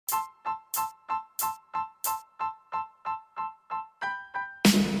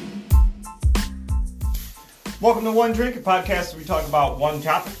Welcome to One Drink, a podcast where we talk about one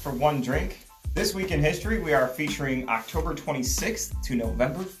topic for one drink. This week in history, we are featuring October 26th to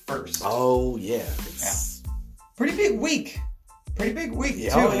November 1st. Oh, yeah. Pretty big week. Pretty big week,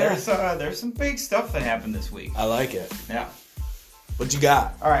 Yeah, too. oh, yeah. There's some big stuff that happened this week. I like it. Yeah. What you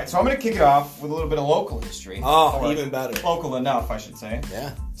got? All right, so I'm going to kick it off with a little bit of local history. Oh, Or even better. Local enough, I should say.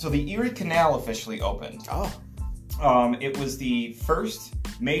 Yeah. So the Erie Canal officially opened. Oh. It was the first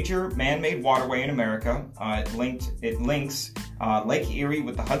major man-made waterway in America. It links Lake Erie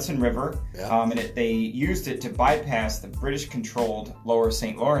with the Hudson River, Yeah. and they used it to bypass the British-controlled Lower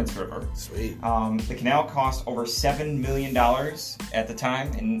St. Lawrence River. Sweet. The canal cost over $7 million at the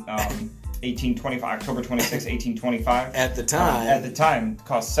time in 1825, October 26, 1825. At the time. At the time, it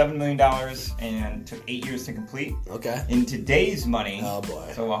cost $7 million and took 8 years to complete. Okay. In today's money, Oh,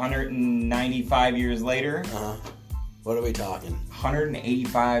 boy. so 195 years later, What are we talking?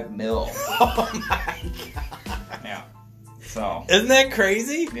 185 mil. Oh, my God. Yeah. So, Isn't that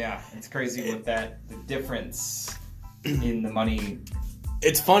crazy? yeah, it's crazy with the difference in the money.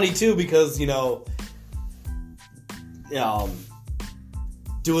 It's funny, too, because,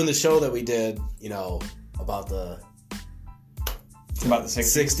 doing the show that we did, about the It's about the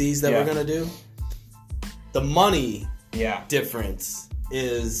 60s. 60s that Yeah. we're going to do, the money Yeah, difference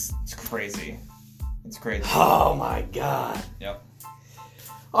is... it's crazy. It's crazy. Oh, my God. Yep.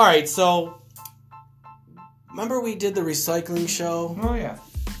 All right, so... Remember we did the recycling show? Oh, yeah.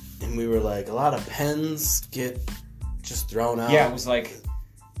 And we were like, a lot of pens get just thrown out. Yeah, it was like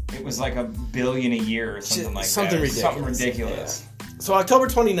 $1 billion a year or something like Something that. ridiculous. Something ridiculous. So October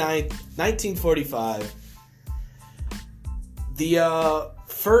 29th, 1945, the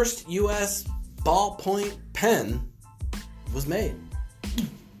first U.S. ballpoint pen was made.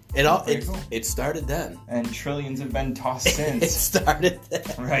 Pretty cool. It started then. And trillions have been tossed It since. started then.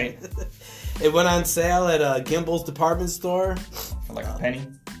 Right. It went on sale at Gimbel's department store. For like a penny.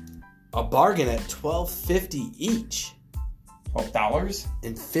 A bargain at $12.50 each. $12?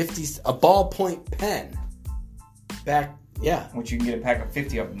 And a ballpoint pen. Back, yeah. Which you can get a pack of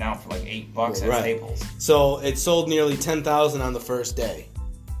 50 of now for like $8 at Right. Staples. So it sold nearly 10,000 on the first day.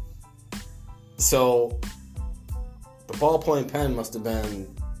 So the ballpoint pen must have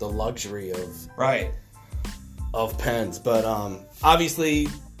been the luxury Right. of pens. But obviously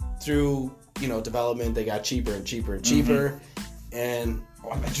through development, they got cheaper and cheaper and cheaper. And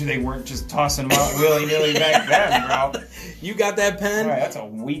Well, I bet you they weren't just tossing them out willy-nilly back then, bro. you got that pen. Right, that's a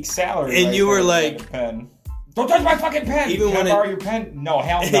weak salary. And right you were there, like- get a pen. Don't touch my fucking pen! Even Can when I borrow your pen? No,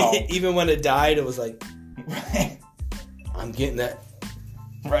 hell no. Even when it died, it was like, Right. I'm getting that.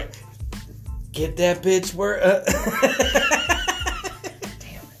 Right. Get that bitch where. Damn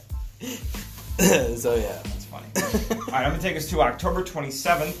it. So yeah. That's funny. All right, I'm going to take us to October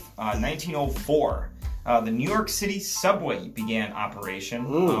 27th, 1904. The New York City subway began operation,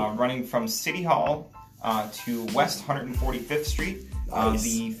 running from City Hall to West 145th Street.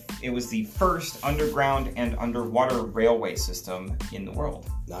 Nice. It was the first underground and underwater railway system in the world.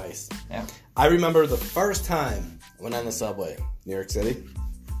 Nice. Yeah. I remember the first time I went on the subway, New York City.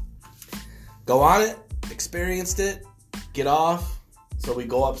 Go on it, experienced it, get off. So we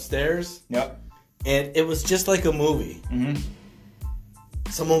go upstairs, Yep. and it was just like a movie. Mm-hmm.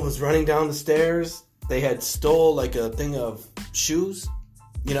 Someone was running down the stairs. They had stole like a thing of shoes,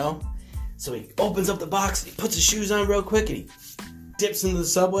 So he opens up the box, he puts his shoes on real quick, and he dips into the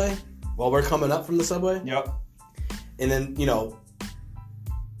subway while we're coming up from the subway. Yep. And then, a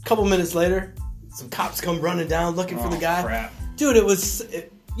couple minutes later, some cops come running down looking for the guy. Crap. Dude, it was,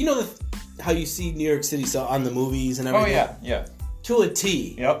 how you see New York City on the movies and Oh, everything? yeah. To a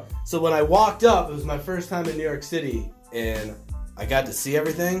T. Yep. So when I walked up, it was my first time in New York City, and I got to see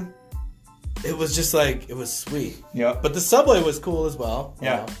everything. It was just like, it was sweet. Yep. But the subway was cool as well.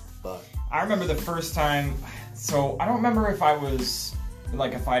 Yeah. But I remember the first time, so I don't remember if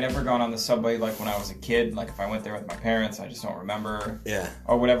I'd ever gone on the subway, like when I was a kid, like if I went there with my parents, I just don't remember. yeah.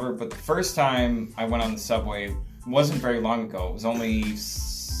 Or whatever, but the first time I went on the subway wasn't very long ago. It was only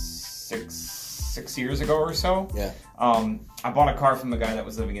six years ago or so. Yeah. I bought a car from the guy that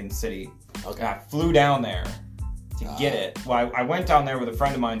was living in the city. Okay. And I flew down there to get it. Well, I went down there with a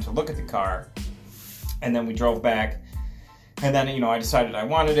friend of mine to look at the car, and then we drove back. And then, I decided I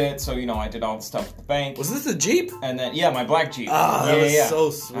wanted it, so, I did all the stuff at the bank. Was this a Jeep? And then, yeah, my black Jeep. Oh, that was yeah. so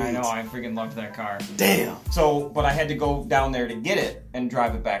sweet. I know, I freaking loved that car. Damn. So, but I had to go down there to get it and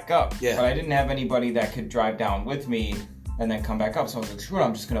drive it back up. Yeah. But I didn't have anybody that could drive down with me and then come back up. So I was like, screw it,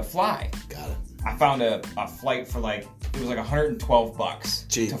 I'm just going to fly. Got it. I found a flight for it was like $112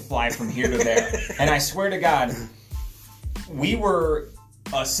 Gee. to fly from here to there. And I swear to God, we were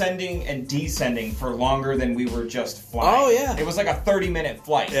ascending and descending for longer than we were just flying. Oh, yeah. It was like a 30-minute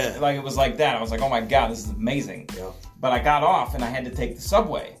flight. Yeah. Like, it was like that. I was like, oh my God, this is amazing. Yeah. But I got off and I had to take the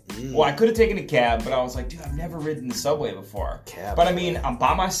subway. Well, I could have taken a cab, but I was like, dude, I've never ridden the subway before. But I mean, I'm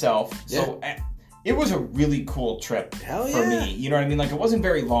by myself, so it was a really cool trip Hell for yeah. me. You know what I mean? Like, it wasn't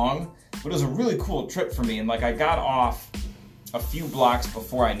very long, but it was a really cool trip for me. And like, I got off a few blocks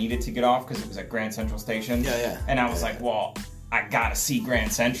before I needed to get off because it was at Grand Central Station. Yeah. And I was like, well, I gotta see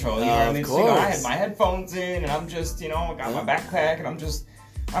Grand Central. You know what I mean? Of So, you know, I course. had my headphones in, and I'm just, you know, I got my backpack, and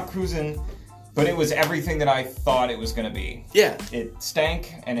I'm cruising. But it was everything that I thought it was going to be. Yeah. It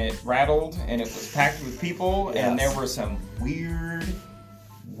stank, and it rattled, and it was packed with people, and there were some weird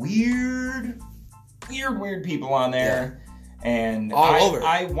people on there. Yeah. And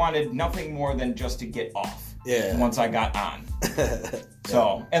I wanted nothing more than just to get off. Yeah. Once I got on.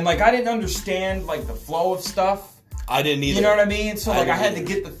 So, and like, I didn't understand like the flow of stuff. I didn't either. You know what I mean? So like, I had to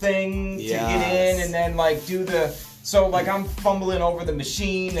get the thing to get in, and then like do the. So, like, I'm fumbling over the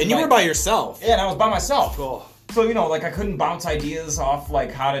machine. And you were by yourself. Yeah, and I was by myself. Cool. So, you know, like, I couldn't bounce ideas off,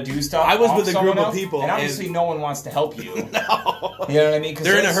 like, how to do stuff. I was with a group of people. And obviously, no one wants to help you. No. You know what I mean? Because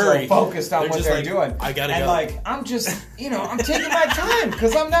they're in a hurry. So focused on they're what they're like, doing. I gotta and, go. like, I'm just, you know, I'm taking my time.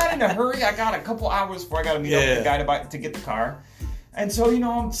 Because I'm not in a hurry. I got a couple hours before I got to meet up with the guy to get the car. And so, you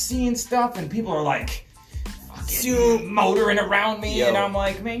know, I'm seeing stuff, and people are like, motoring around me. And I'm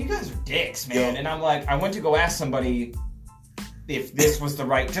like, man, you guys are dicks, man. And I'm like, I went to go ask somebody if this was the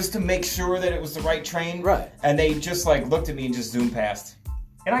right, just to make sure that it was the right train. Right. And they just like looked at me and just zoomed past.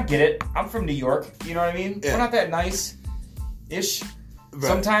 And I get it. I'm from New York. You know what I mean? Yeah. We're not that nice-ish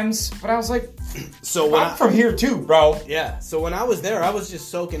sometimes. But I was like, so I'm from here too, bro. Yeah. So when I was there, I was just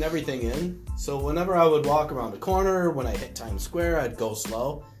soaking everything in. So whenever I would walk around the corner, when I hit Times Square, I'd go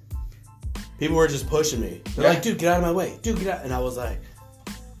slow. People were just pushing me. They're like, dude, get out of my way. Dude, get out. And I was like,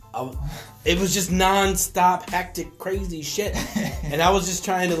 it was just non-stop, hectic, crazy shit. And I was just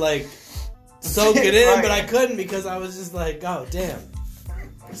trying to, like, soak it in, but I couldn't because I was just like, oh, damn.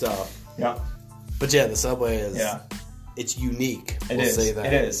 So. Yeah. But yeah, the subway is, it's unique. We'll say that.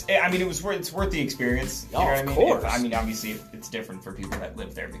 It is. I mean, it's worth the experience. You know what I mean? Of course. I mean, obviously, it's different for people that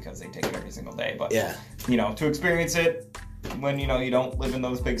live there because they take it every single day. But, yeah, you know, to experience it when, you know, you don't live in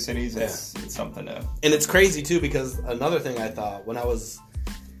those big cities, it's something to... And it's crazy, too, because another thing I thought, when I was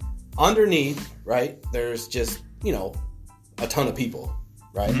underneath, right, there's just, you know, a ton of people,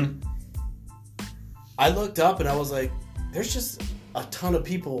 right? Mm-hmm. I looked up and I was like, there's just a ton of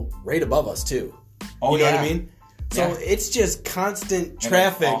people right above us, too. Oh, you know what I mean? So it's just constant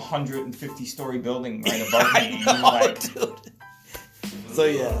traffic. A 150-story building right above me. I know, like, dude. So,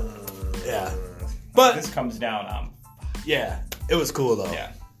 yeah. But this comes down. Yeah, it was cool, though.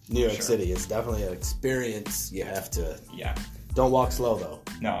 Yeah. New York City is definitely an experience you have to... Yeah. Don't walk slow, though.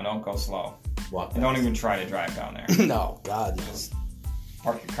 No, don't go slow. Walk and don't even try to drive down there. No, God, no. Just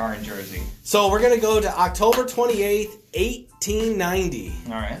park your car in Jersey. So we're going to go to October 28th, 1890.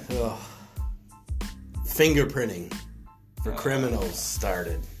 All right. Ugh. Fingerprinting for criminals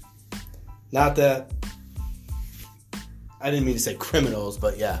started. Not that... I didn't mean to say criminals,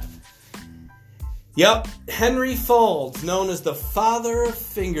 but yeah. Yep, Henry Faulds, known as the father of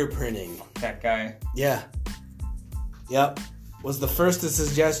fingerprinting. That guy. Yeah. Yep. Was the first to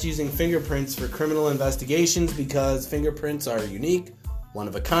suggest using fingerprints for criminal investigations because fingerprints are unique, one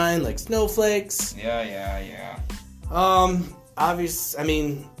of a kind, like snowflakes. Yeah.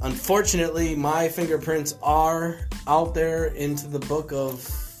 Unfortunately, my fingerprints are out there into the book of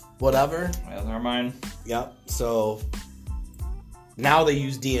whatever. As are mine. Yep. So now they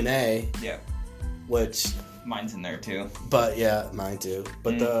use DNA. Yeah. Which mine's in there too. But yeah, mine too.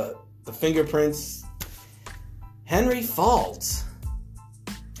 But the fingerprints, Henry Faulds.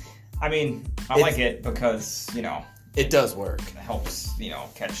 I mean, I like it because, you know, it does work. It helps, you know,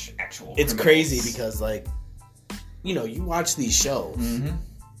 catch actual It's criminals. crazy because, like, you know, you watch these shows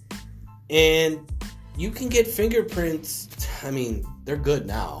and you can get fingerprints. I mean, they're good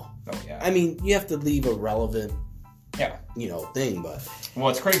now. Oh yeah. I mean, you have to leave a relevant you know, thing, but well,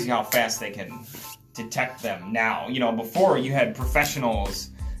 it's crazy how fast they can detect them now. You know, before you had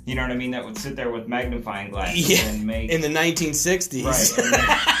professionals, you know what I mean, that would sit there with magnifying glasses and make in the 1960s,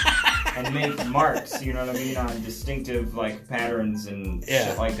 right, and make marks. You know what I mean, on distinctive like patterns and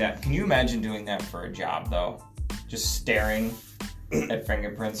shit like that. Can you imagine doing that for a job though? Just staring at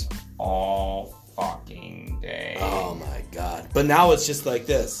fingerprints all fucking day. Oh my god! But now it's just like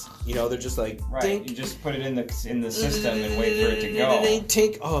this. You know, they're just like dink. You just put it in the system and wait for it to go.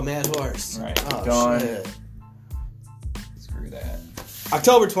 Tink. Oh, mad horse. Right. Oh, done. Shit. Screw that.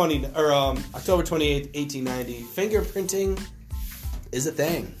 October 28th, 1890. Fingerprinting is a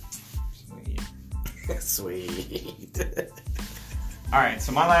thing. Sweet. Sweet. All right,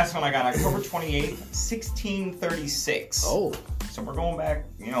 so my last one I got October 28th, 1636. Oh. So we're going back,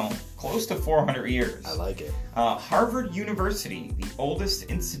 close to 400 years. I like it. Harvard University, the oldest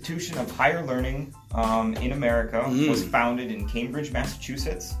institution of higher learning in America, was founded in Cambridge,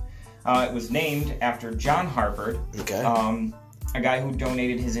 Massachusetts. It was named after John Harvard, a guy who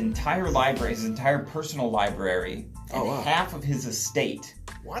donated his entire library, his entire personal library, and half of his estate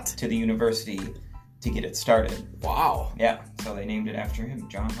to the university to get it started. Wow. Yeah, so they named it after him,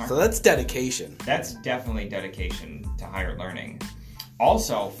 John Harvard. So that's dedication. That's definitely dedication to higher learning.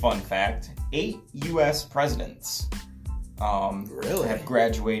 Also, fun fact, 8 U.S. presidents have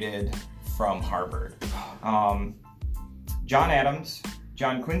graduated from Harvard. John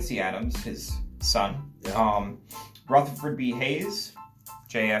Quincy Adams, his son. Yeah. Rutherford B. Hayes,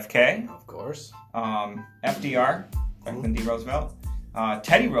 JFK. Of course. FDR, Franklin D. Roosevelt.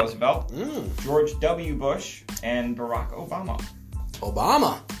 Teddy Roosevelt, George W. Bush, and Barack Obama.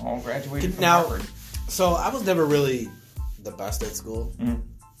 All graduated from Harvard. So I was never really the best at school.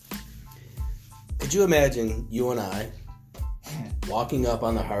 Could you imagine you and I walking up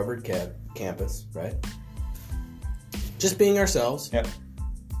on the Harvard campus, right? Just being ourselves. Yep.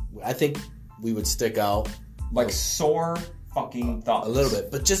 I think we would stick out. Like sore fucking thumbs. A little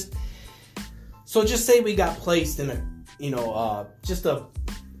bit. But just say we got placed in a,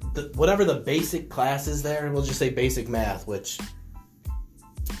 whatever the basic class is there, we'll just say basic math,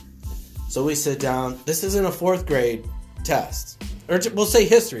 so we sit down. This isn't a 4th grade test. Or we'll say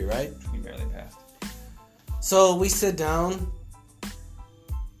history, right? We barely passed. So we sit down.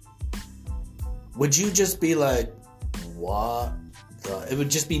 Would you just be like, what it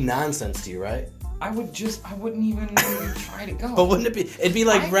would just be nonsense to you, right? I wouldn't even try to go. But wouldn't it be? It'd be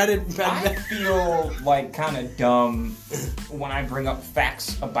like Reddit. I feel like kind of dumb when I bring up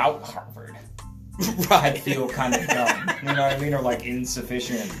facts about Harvard. Right. I feel kind of dumb. You know what I mean? Or like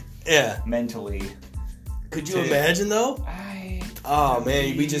insufficient. Yeah. Mentally. Could you imagine though?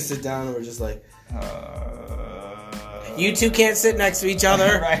 Man, we just sit down and we're just like, you two can't sit next to each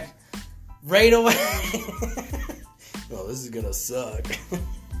other. Right away. Oh, this is gonna suck.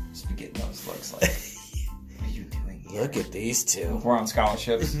 Just be getting those looks like, what are you doing here? Look at these two. We're on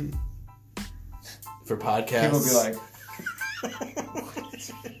scholarships. For podcasts. People will be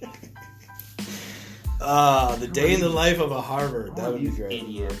like, the day in the life of a Harvard. That would be great.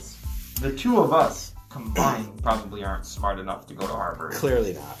 Idiots. The two of us combined probably aren't smart enough to go to Harvard.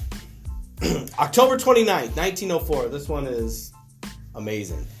 Clearly not. October 29th, 1904. This one is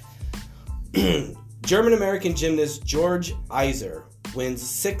amazing. German-American gymnast George Iser wins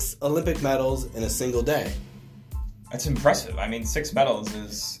 6 Olympic medals in a single day. That's impressive. I mean, 6 medals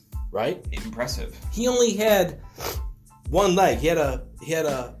is impressive. He only had one leg. He had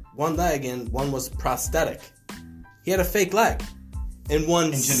a one leg and one was prosthetic. He had a fake leg. And won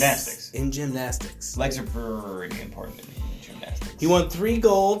in gymnastics. In gymnastics. Legs are very important in gymnastics. He won 3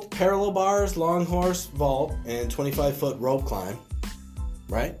 gold, parallel bars, long horse vault, and 25-foot rope climb.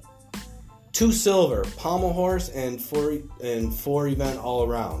 Right? 2 silver, pommel horse, and 4 event all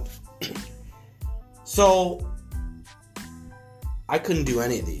around. So I couldn't do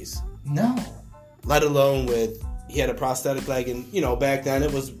any of these. No. Let alone he had a prosthetic leg, and back then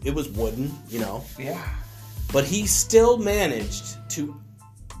it was wooden, Yeah. But he still managed to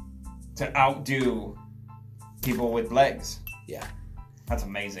outdo people with legs. Yeah. That's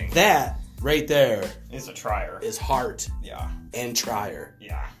amazing. That right there is a trier. Is heart. Yeah. And trier.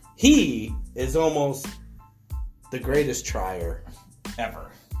 Yeah. He is almost the greatest trier ever.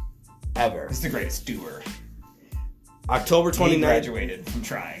 He's the greatest doer. October 29th. He graduated from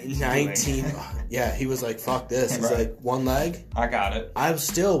trying. 19. Yeah, he was like, fuck this. He's like, one leg? I got it. I'm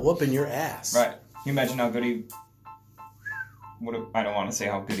still whooping your ass. Right. Can you imagine how good he would have... I don't want to say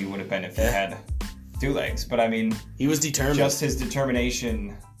how good he would have been if he had 2 legs, but I mean... He was determined. Just his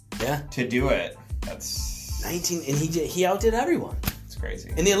determination to do it. That's... 19, and he outdid everyone. It's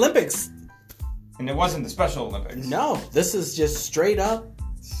crazy. In the Olympics. And it wasn't the Special Olympics. No, this is just straight up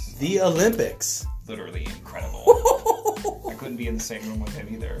the Olympics. Literally incredible. I couldn't be in the same room with him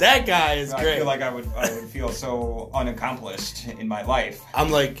either. That guy is great. I feel like I would feel so unaccomplished in my life.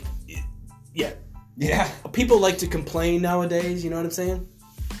 I'm like, yeah. Yeah. People like to complain nowadays, you know what I'm saying?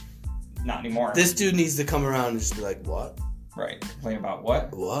 Not anymore. This dude needs to come around and just be like, what? Right. Complain about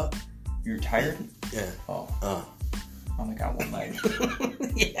what? What? You're tired? Yeah. Oh. I only got 1 leg.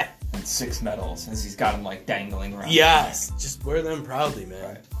 Yeah. And 6 medals, as he's got them like dangling around. Yes. Just wear them proudly,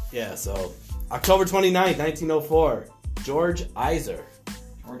 man. Right. Yeah, so October 29th, 1904. George Iser.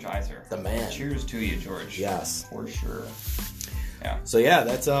 George Iser. The man. Cheers to you, George. Yes. For sure. Yeah. So yeah,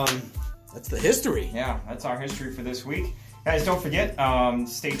 that's the history. Yeah, that's our history for this week. Guys, don't forget,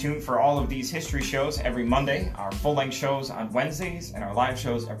 stay tuned for all of these history shows every Monday, our full-length shows on Wednesdays, and our live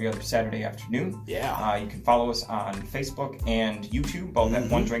shows every other Saturday afternoon. Yeah. You can follow us on Facebook and YouTube, both at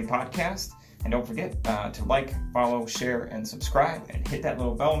One Drink Podcast. And don't forget to like, follow, share, and subscribe, and hit that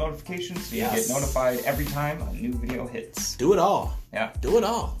little bell notification so you get notified every time a new video hits. Do it all. Yeah. Do it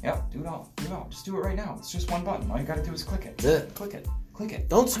all. Yeah, do it all. Do it all. Just do it right now. It's just one button. All you gotta do is click it. That's it. Click it. Click it.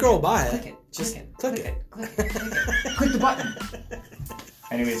 Don't scroll by Click it. it. Just click click it. Click it. Click it. Click the button.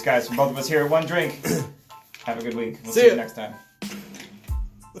 Anyways, guys, from both of us here at One Drink, have a good week. We'll see you next time.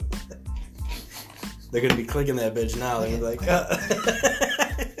 They're gonna be clicking that bitch now. They're gonna be like,